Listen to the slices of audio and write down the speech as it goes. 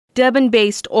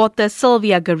Durban-based author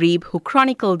Sylvia Garib, who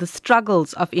chronicled the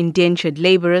struggles of indentured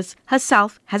labourers,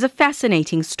 herself has a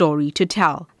fascinating story to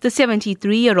tell. The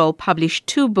 73-year-old published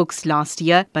 2 books last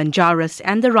year, Banjaras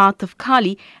and The Wrath of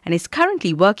Kali, and is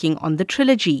currently working on the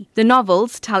trilogy. The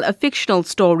novels tell a fictional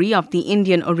story of the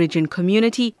Indian origin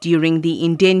community during the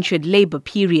indentured labour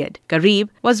period. Garib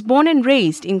was born and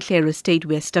raised in Clare Estate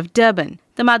west of Durban.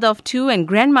 The mother of 2 and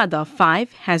grandmother of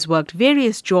 5 has worked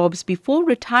various jobs before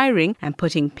retiring and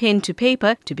putting pen to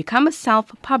paper to become a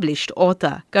self-published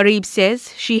author. Garib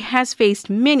says she has faced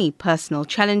many personal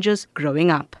challenges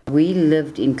growing up. We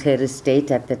lived in Clare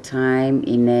Estate at the time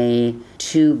in a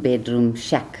 2-bedroom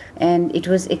shack, and it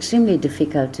was extremely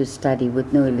difficult to study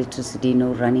with no electricity,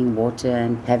 no running water,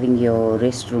 and having your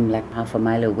restroom like half a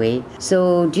mile away.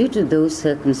 So due to those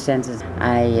circumstances,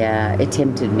 I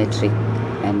attempted matric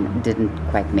and didn't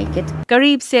quite make it.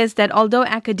 Garib says that although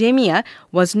academia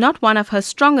was not one of her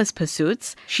strongest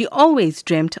pursuits, she always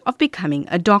dreamt of becoming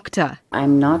a doctor.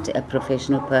 I'm not a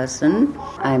professional person.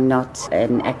 I'm not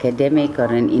an academic or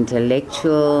an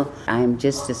intellectual. I'm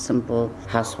just a simple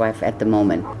housewife at the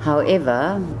moment.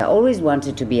 However, I always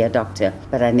wanted to be a doctor,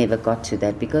 but I never got to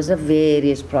that because of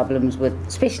various problems with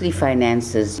especially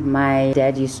finances. My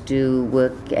dad used to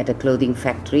work at a clothing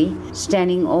factory,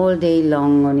 standing all day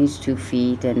long on his 2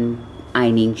 feet and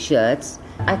ironing shirts.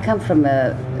 I come from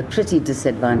a pretty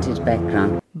disadvantaged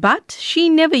background. But she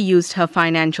never used her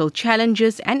financial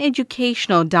challenges and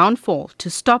educational downfall to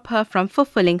stop her from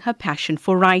fulfilling her passion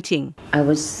for writing. I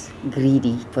was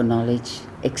greedy for knowledge,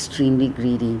 extremely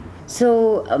greedy.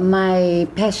 So my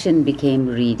passion became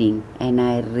reading, and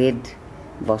I read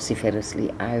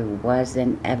vociferously. I was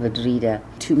an avid reader.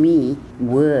 To me,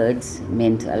 words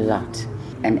meant a lot.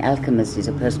 An alchemist is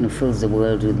a person who fills the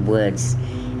world with words.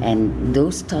 And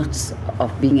those thoughts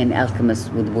of being an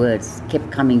alchemist with words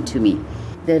kept coming to me.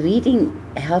 The reading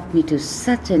helped me to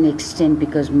such an extent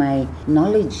because my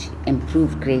knowledge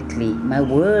improved greatly. My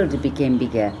world became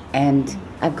bigger, and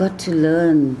I got to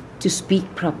learn to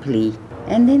speak properly.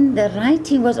 And then the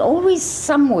writing was always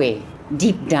somewhere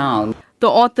deep down. The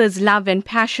author's love and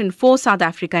passion for South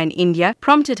Africa and India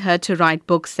prompted her to write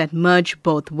books that merge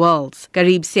both worlds.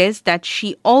 Garib says that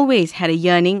she always had a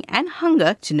yearning and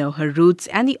hunger to know her roots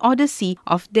and the odyssey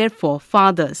of their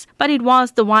forefathers. But it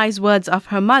was the wise words of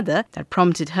her mother that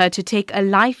prompted her to take a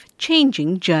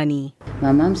life-changing journey.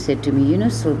 My mom said to me, "You know,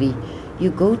 Sylvie, you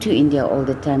go to India all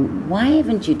the time. Why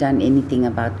haven't you done anything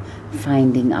about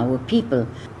finding our people?"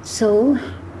 So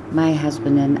my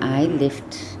husband and I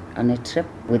left on a trip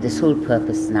with the sole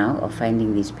purpose now of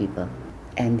finding these people.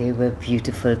 And they were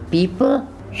beautiful people,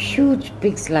 huge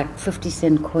pigs like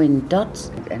 50-cent coin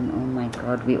dots. And oh my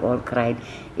God, we all cried.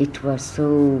 It was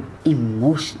so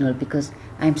emotional because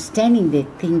I'm standing there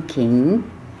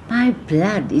thinking, my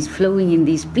blood is flowing in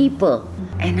these people.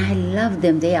 And I love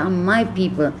them. They are my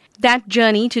people. That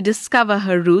journey to discover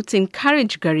her roots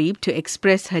encouraged Garib to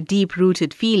express her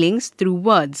deep-rooted feelings through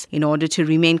words in order to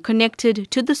remain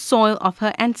connected to the soil of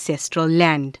her ancestral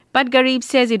land. But Garib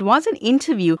says it was an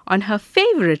interview on her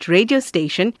favorite radio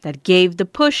station that gave the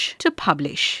push to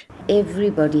publish.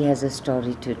 Everybody has a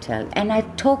story to tell. And I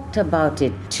talked about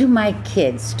it to my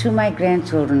kids, to my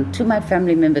grandchildren, to my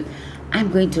family members. I'm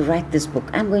going to write this book.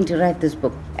 I'm going to write this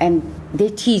book. And they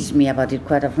tease me about it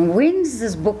quite often. When's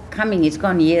this book coming? It's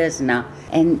gone years now.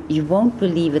 And you won't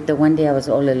believe it, the one day I was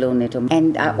all alone at home.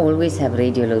 And I always have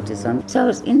Radio Lotus on. So I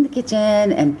was in the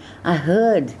kitchen and I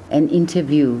heard an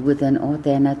interview with an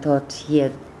author and I thought,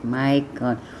 here, my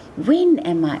God, when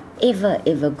am I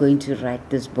ever going to write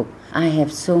this book? I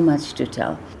have so much to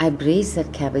tell. I braised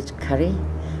that cabbage curry.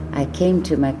 I came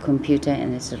to my computer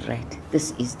and I said, right,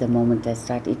 this is the moment I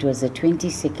start. It was the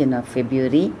 22nd of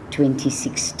February,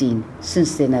 2016.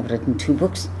 Since then, I've written 2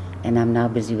 books and I'm now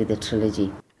busy with a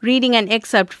trilogy. Reading an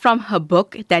excerpt from her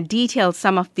book that details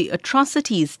some of the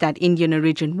atrocities that Indian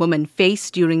origin women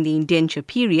faced during the indenture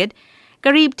period,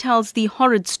 Garib tells the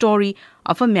horrid story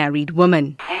of a married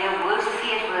woman. And her worst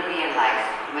fears were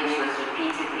realized when she was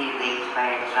repeatedly raped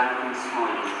by a drunken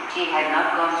Smallie. She had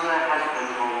not gone to her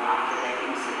husband's home after that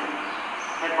incident.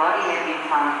 Her body had been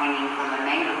found hanging from a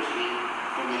mango tree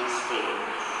the next day.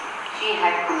 She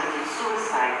had committed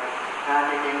suicide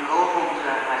rather than go home to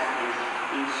her husband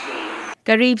in shame.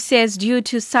 Garib says due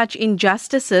to such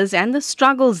injustices and the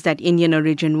struggles that Indian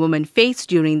origin women faced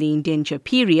during the indenture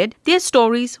period, their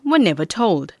stories were never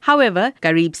told. However,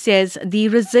 Garib says the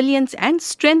resilience and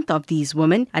strength of these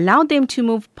women allowed them to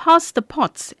move past the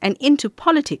pots and into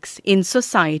politics in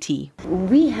society.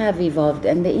 We have evolved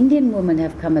and the Indian women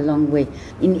have come a long way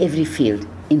in every field.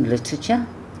 In literature,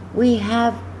 we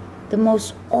have the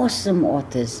most awesome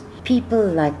authors, people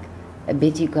like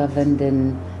Betty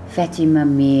Govenden, Fatima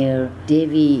Mir,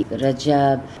 Devi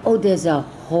Rajab. Oh, there's a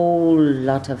whole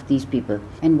lot of these people.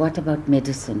 And what about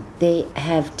medicine? They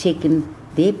have taken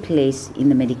their place in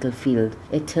the medical field.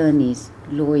 Attorneys,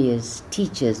 lawyers,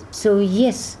 teachers. So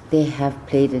yes, they have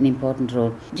played an important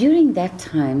role. During that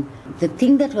time, the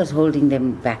thing that was holding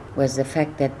them back was the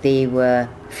fact that they were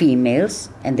females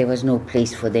and there was no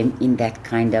place for them in that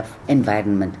kind of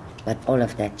environment. But all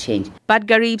of that changed. But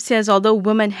Garib says although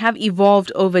women have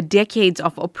evolved over decades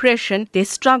of oppression, their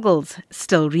struggles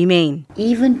still remain.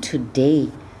 Even today,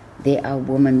 there are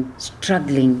women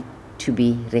struggling to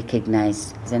be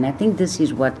recognized. And I think this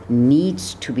is what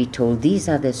needs to be told. These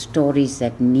are the stories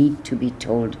that need to be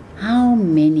told. How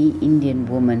many Indian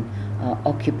women are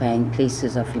occupying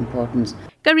places of importance?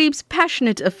 Garib's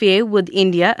passionate affair with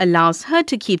India allows her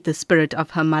to keep the spirit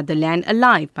of her motherland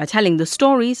alive by telling the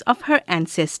stories of her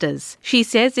ancestors. She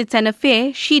says it's an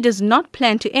affair she does not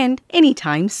plan to end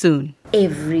anytime soon.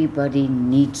 Everybody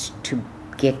needs to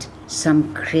get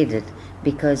some credit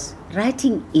because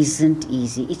writing isn't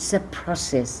easy. It's a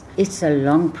process. It's a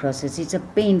long process. It's a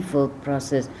painful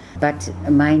process. But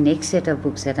my next set of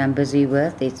books that I'm busy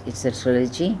with, it's a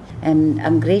trilogy. And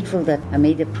I'm grateful that I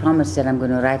made a promise that I'm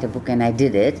going to write a book and I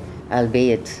did it,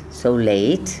 albeit so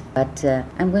late. But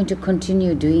I'm going to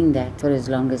continue doing that for as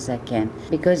long as I can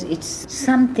because it's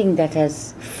something that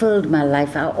has filled my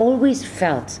life. I always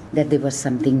felt that there was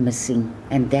something missing,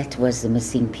 and that was the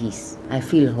missing piece. I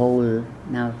feel whole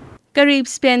now. Garib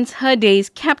spends her days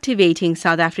captivating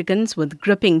South Africans with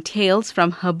gripping tales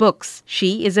from her books.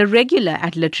 She is a regular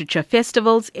at literature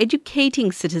festivals,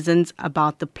 educating citizens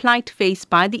about the plight faced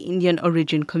by the Indian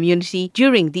origin community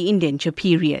during the indenture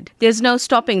period. There's no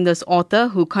stopping this author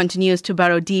who continues to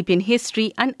burrow deep in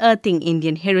history, unearthing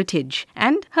Indian heritage.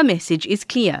 And her message is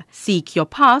clear. Seek your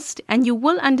past and you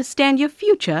will understand your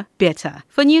future better.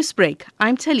 For Newsbreak,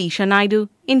 I'm Taliesha Naidoo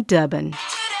in Durban.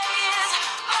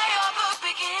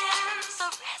 The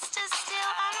rest is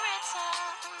still